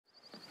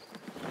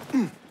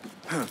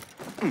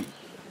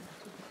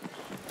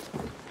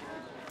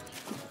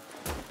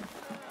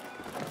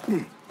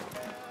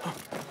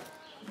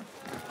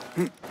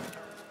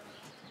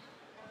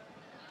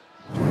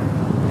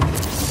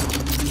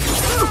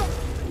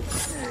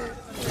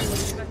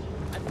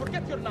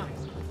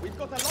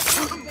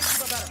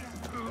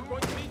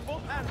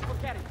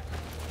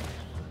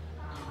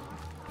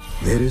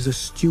There is a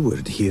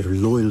steward here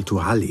loyal to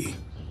Ali.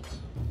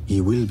 He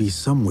will be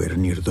somewhere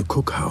near the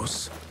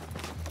cookhouse.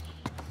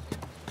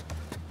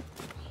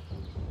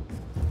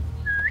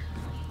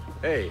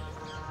 Hey,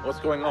 what's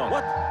going on?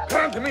 What?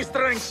 Grant me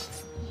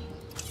strength!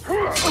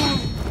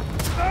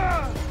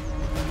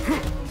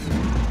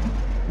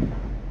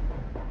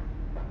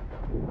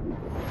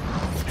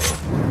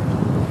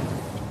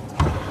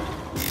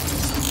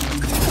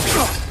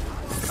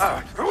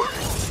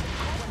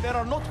 There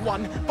are not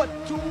one, but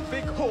two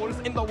big holes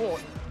in the wall.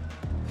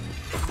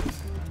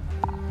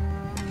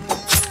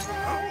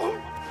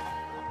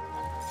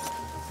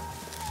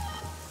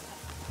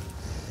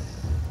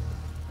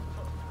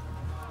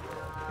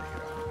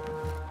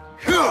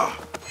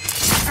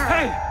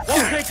 Hey!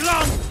 Won't take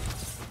long!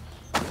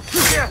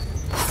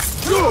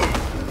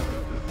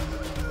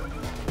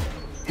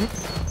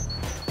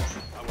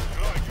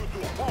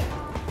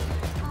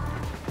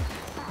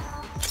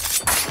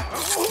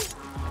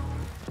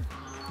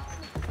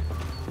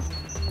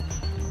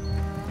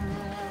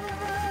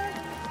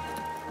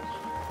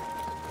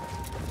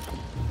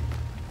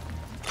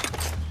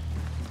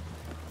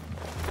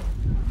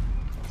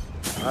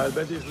 I'll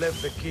bet he's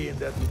left the key in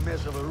that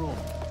mess of a room.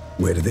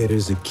 Where there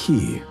is a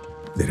key,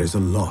 there is a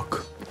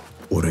lock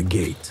or a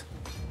gate.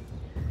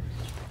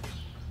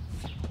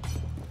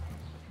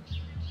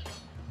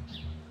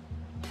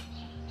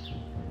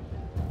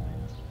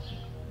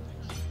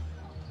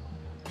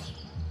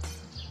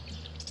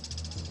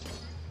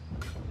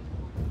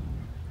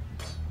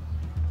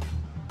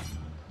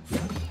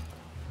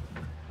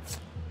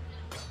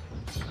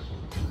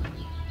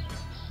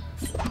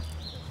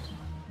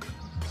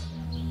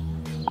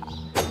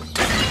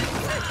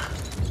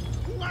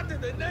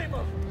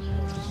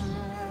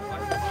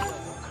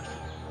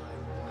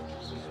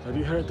 Have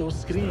you heard those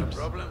screams?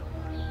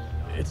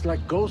 It's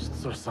like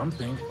ghosts or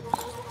something.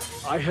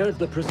 I heard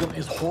the prison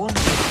is haunted.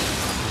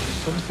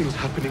 Something's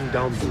happening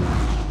down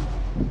there.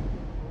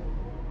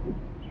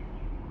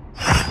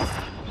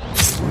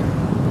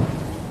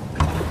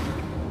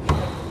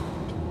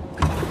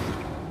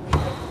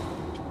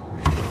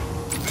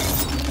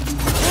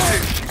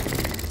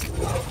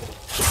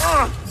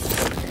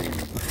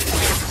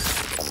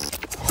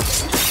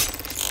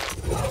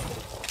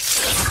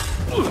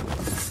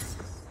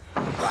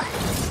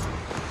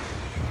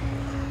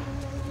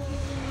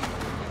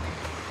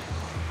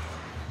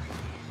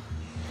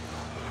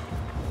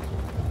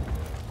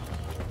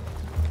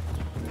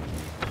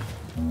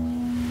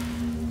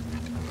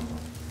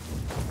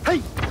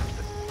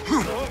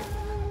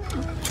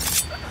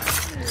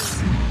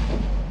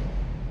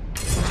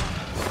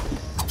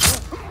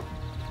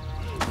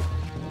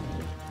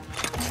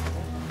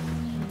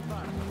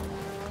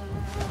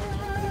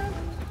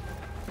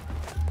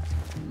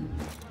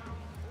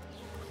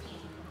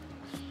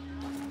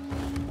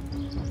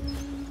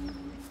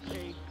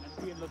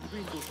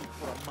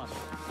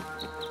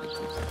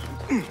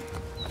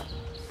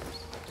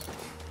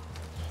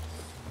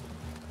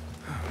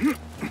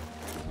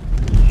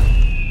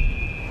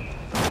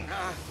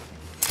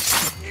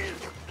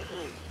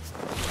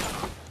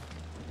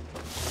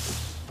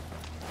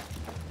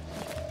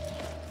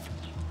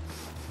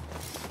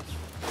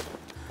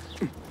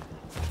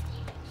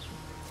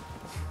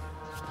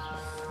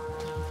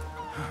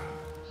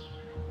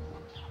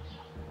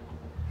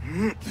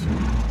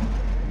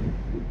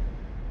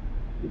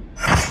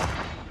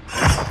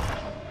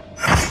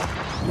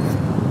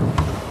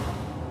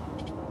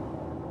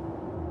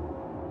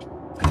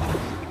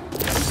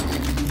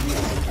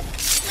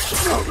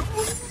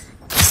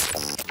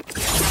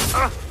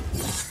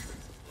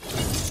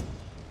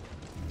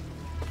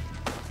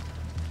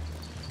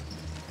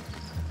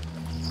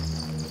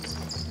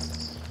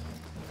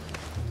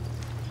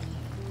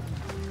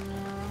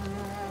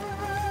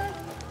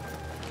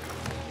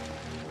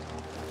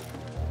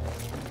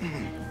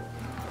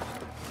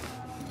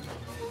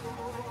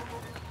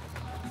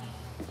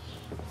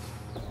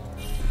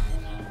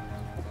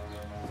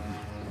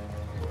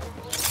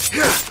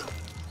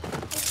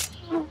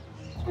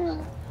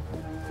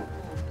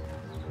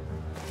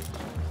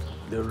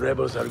 The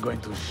rebels are going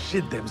to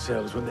shit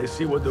themselves when they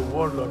see what the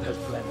warlord has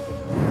planned for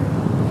them.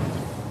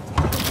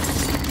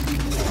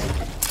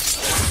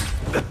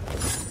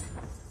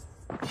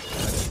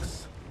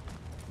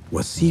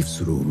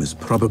 Wasif's room is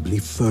probably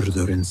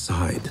further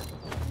inside.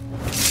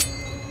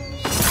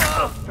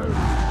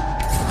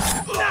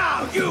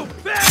 Now, you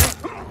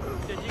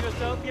bitch! Did you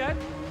yourself yet?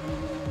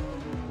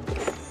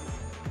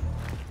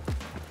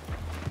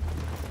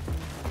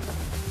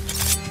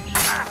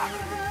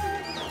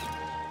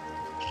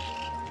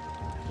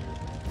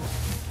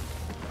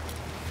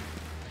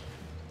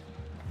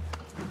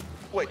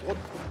 Wait, what?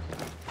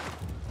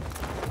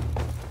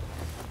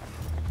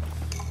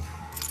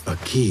 A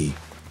key.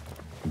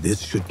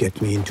 This should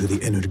get me into the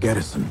inner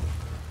garrison.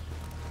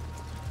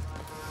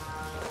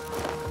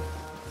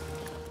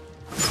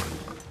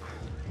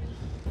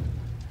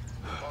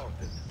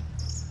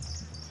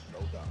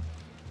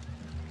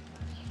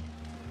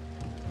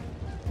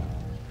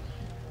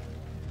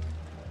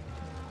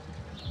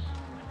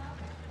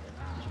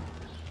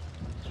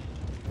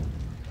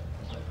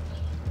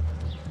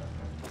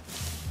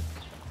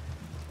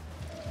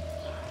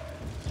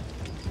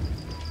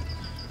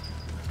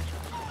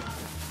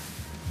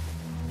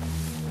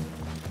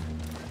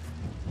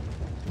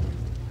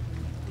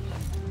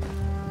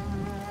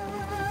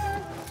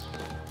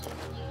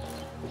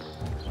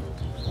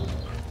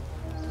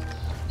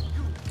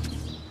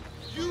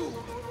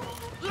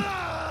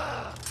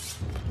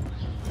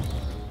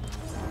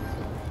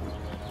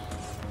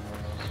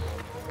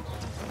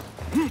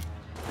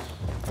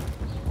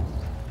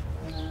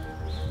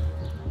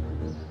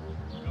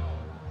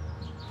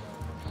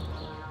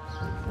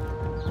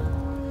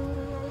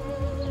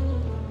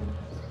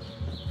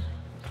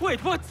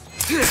 Wait, what?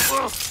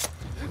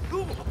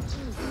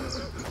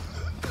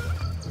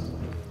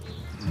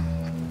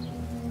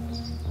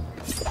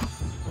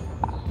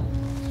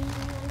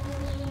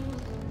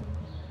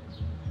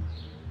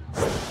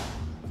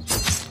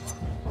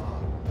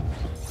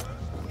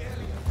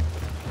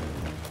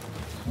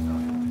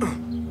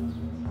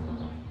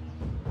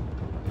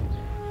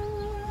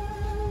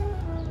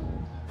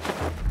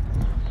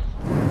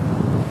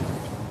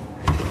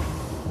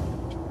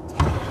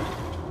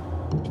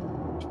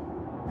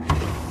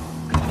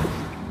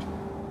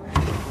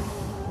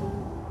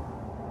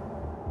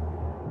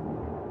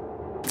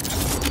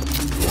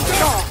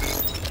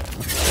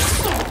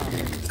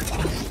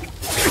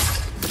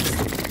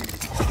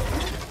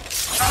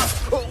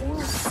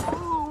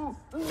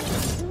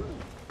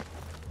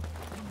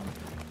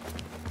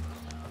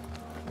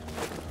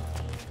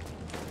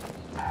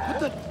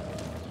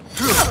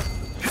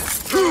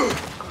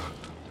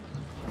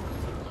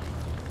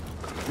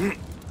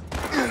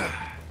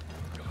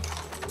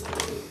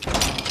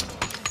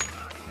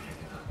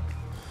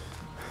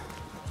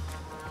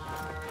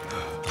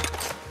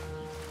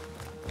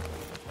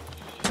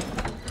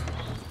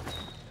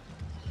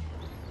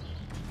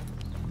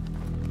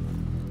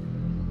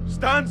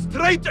 Stand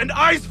straight and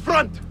eyes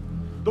front!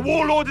 The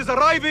warlord is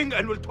arriving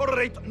and will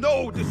tolerate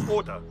no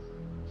disorder.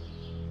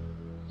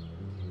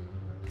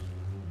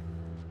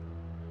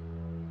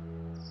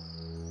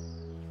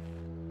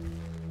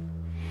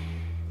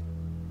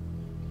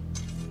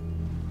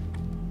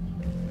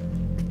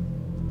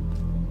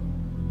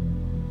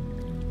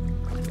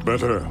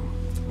 Better.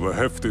 The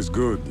heft is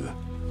good.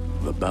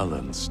 The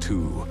balance,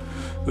 too.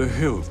 The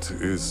hilt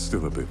is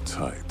still a bit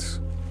tight.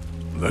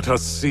 Let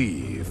us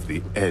see if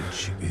the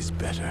edge is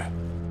better.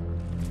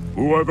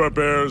 Whoever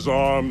bears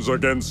arms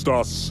against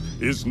us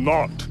is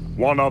not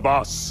one of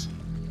us.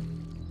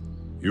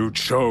 You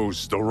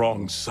chose the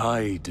wrong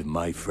side,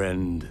 my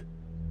friend.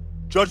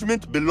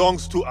 Judgment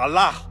belongs to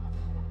Allah,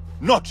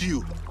 not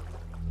you.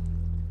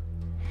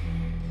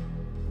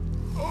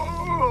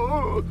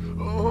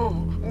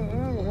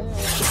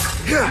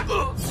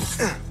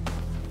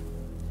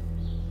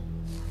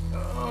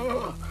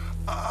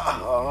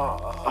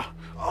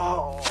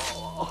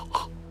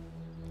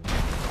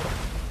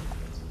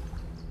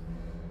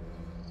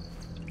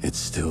 It's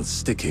still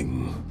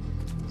sticking.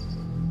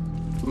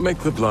 Make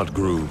the blood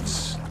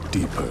grooves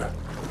deeper.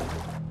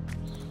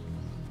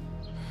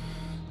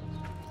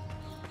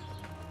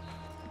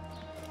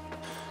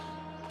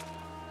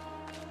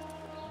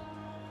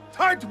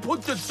 Time to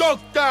put the dog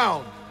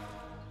down!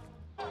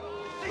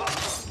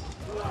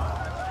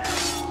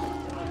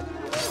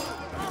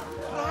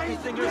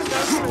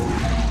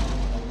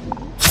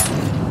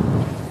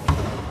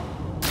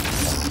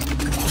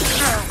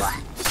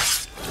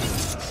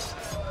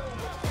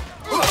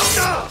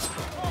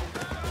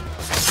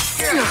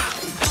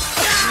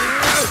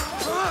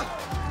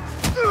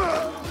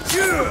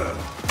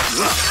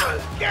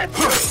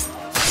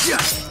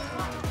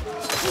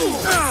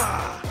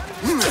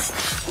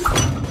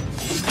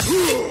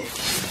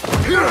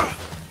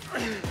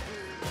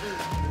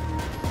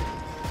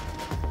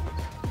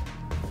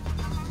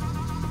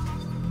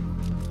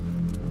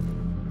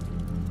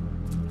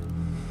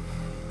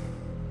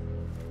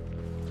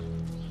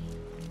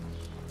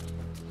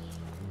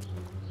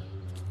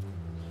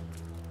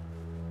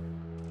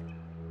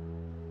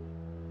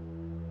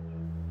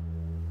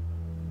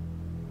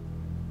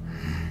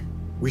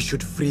 We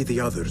should free the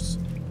others.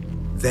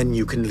 Then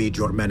you can lead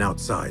your men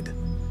outside.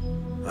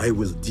 I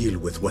will deal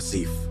with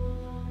Wasif.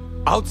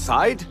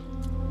 Outside?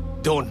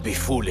 Don't be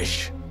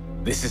foolish.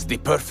 This is the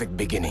perfect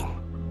beginning.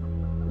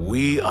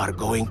 We are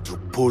going to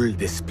pull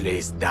this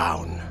place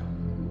down.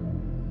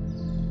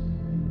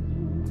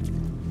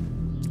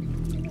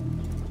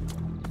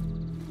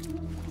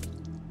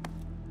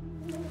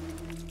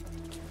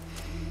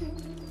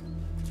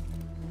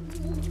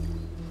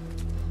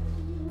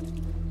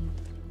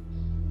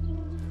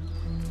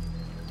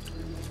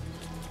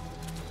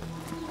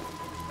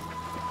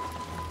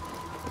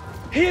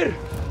 Here!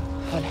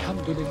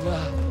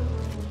 Alhamdulillah.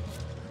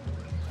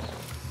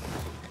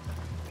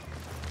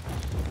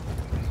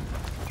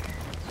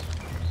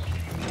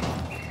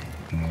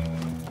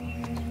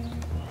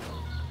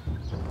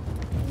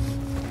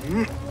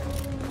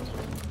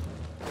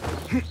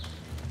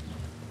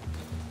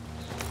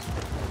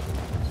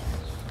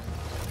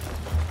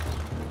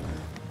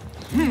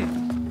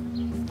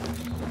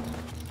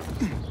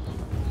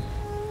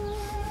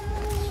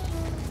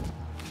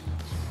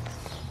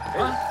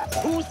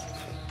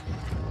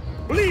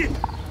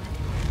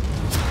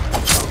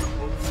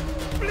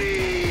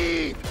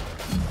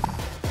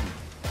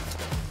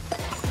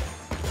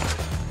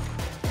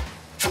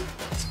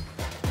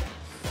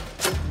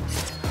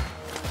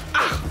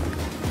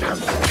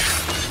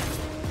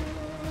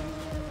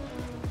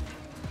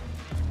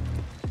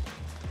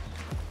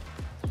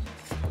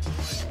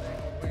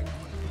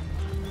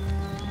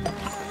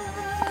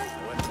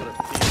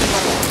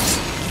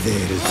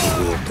 There is the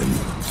warden.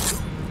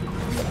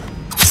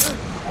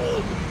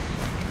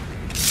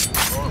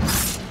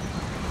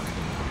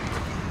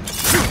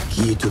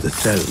 Key to the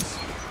cells.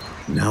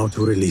 Now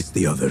to release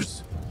the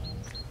others.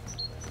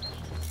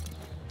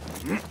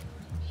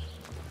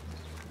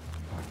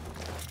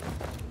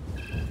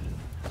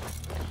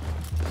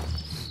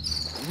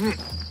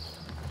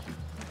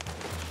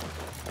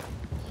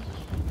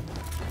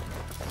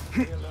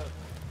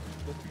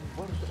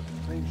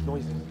 Strange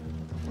noises.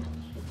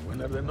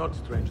 When are they not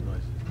strange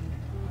noises?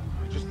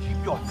 Just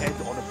keep your head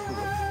on a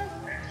swivel.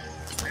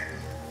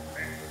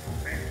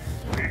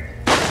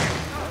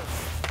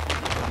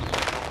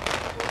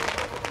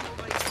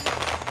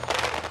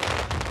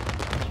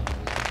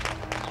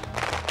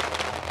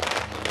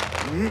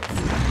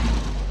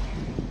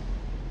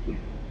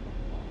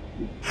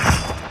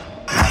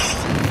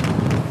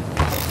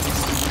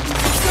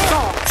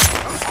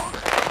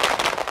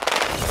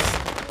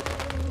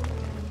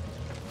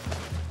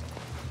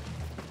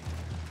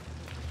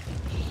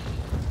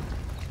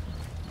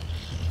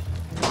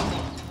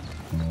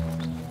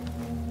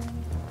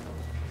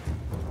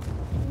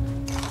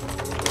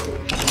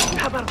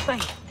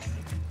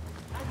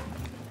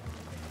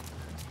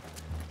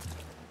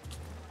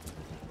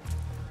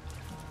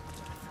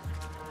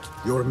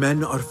 Your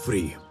men are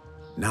free.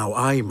 Now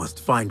I must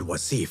find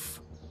Wasif.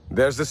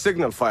 There's a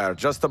signal fire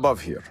just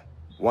above here.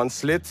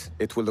 Once lit,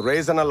 it will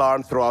raise an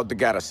alarm throughout the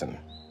garrison.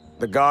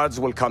 The guards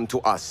will come to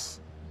us.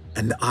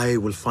 And I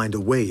will find a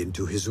way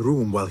into his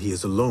room while he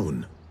is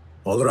alone.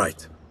 All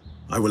right.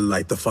 I will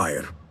light the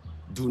fire.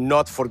 Do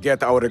not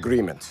forget our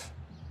agreement.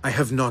 I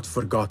have not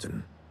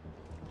forgotten.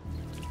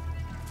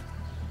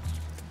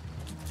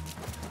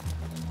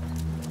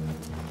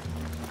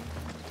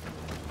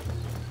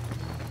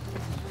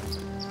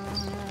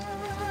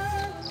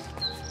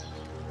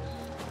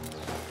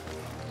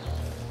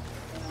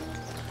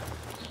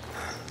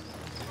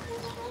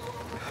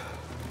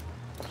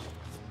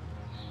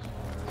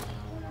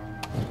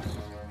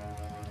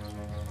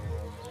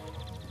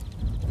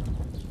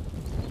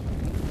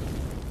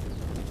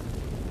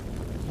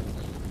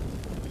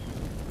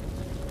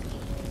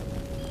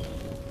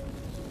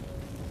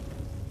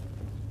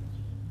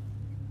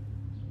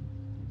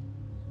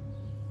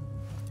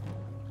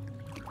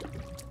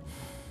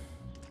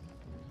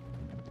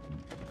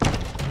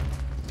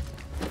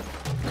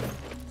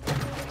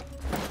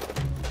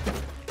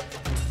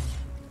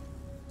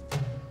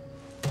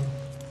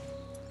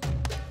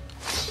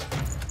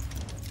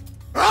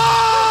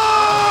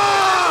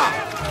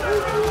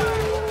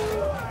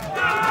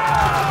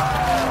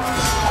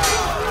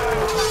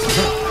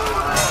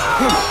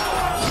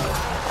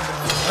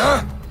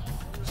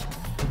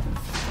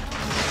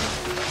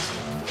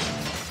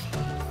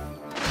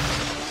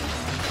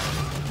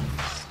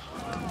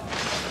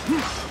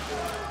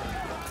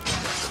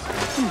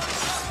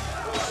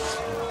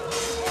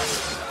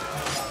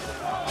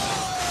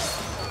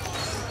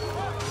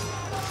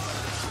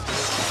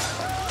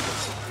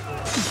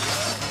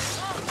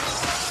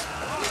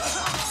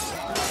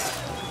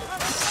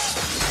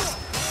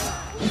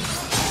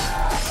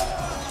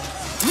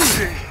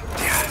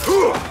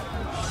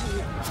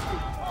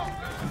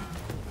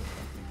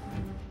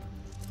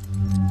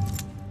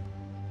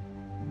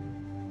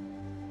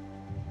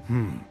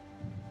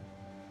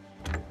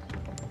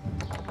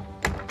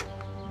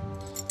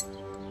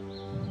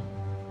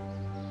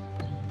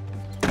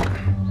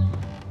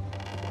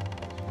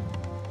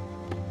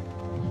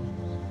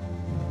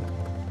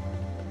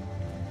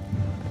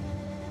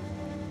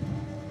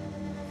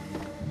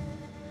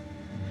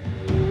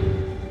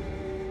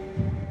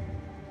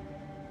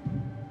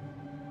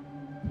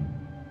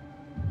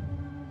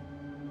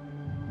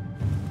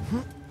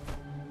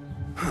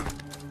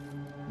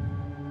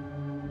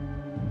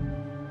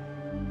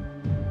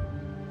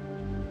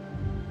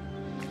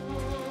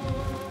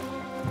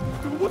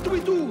 What do we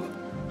do?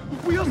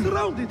 We are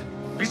surrounded.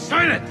 Be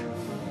silent!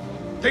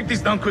 Take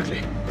this down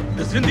quickly.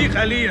 The Zindiq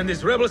Ali and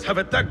his rebels have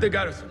attacked the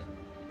garrison.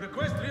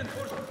 Request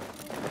reinforcements.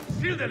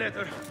 Seal the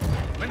letter.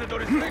 When the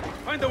door is break,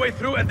 find a way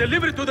through and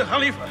deliver it to the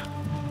Khalifa.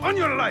 On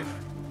your life!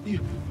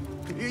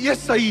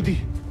 Yes, Saidi.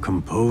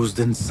 Composed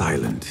and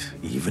silent,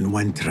 even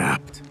when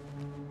trapped.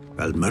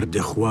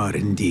 Al-Mardikhwar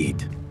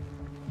indeed.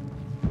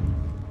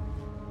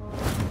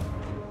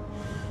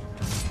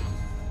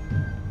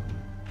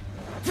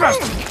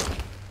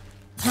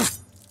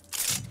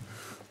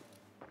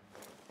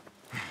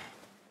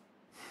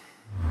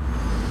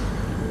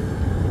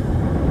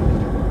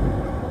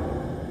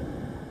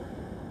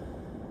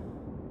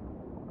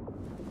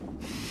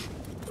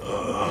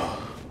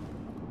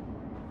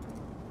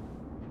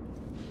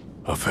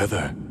 A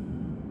feather.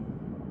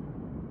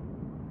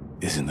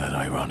 Isn't that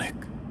ironic?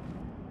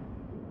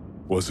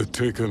 Was it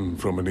taken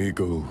from an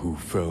eagle who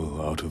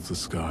fell out of the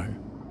sky?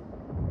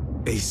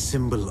 A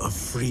symbol of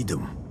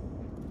freedom.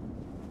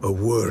 A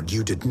word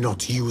you did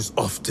not use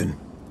often.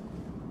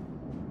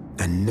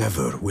 And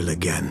never will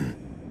again.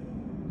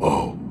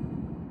 Oh.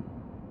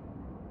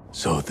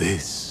 So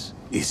this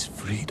is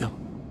freedom.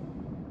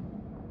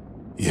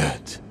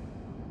 Yet,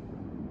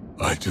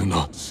 I do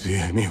not see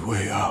any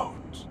way out.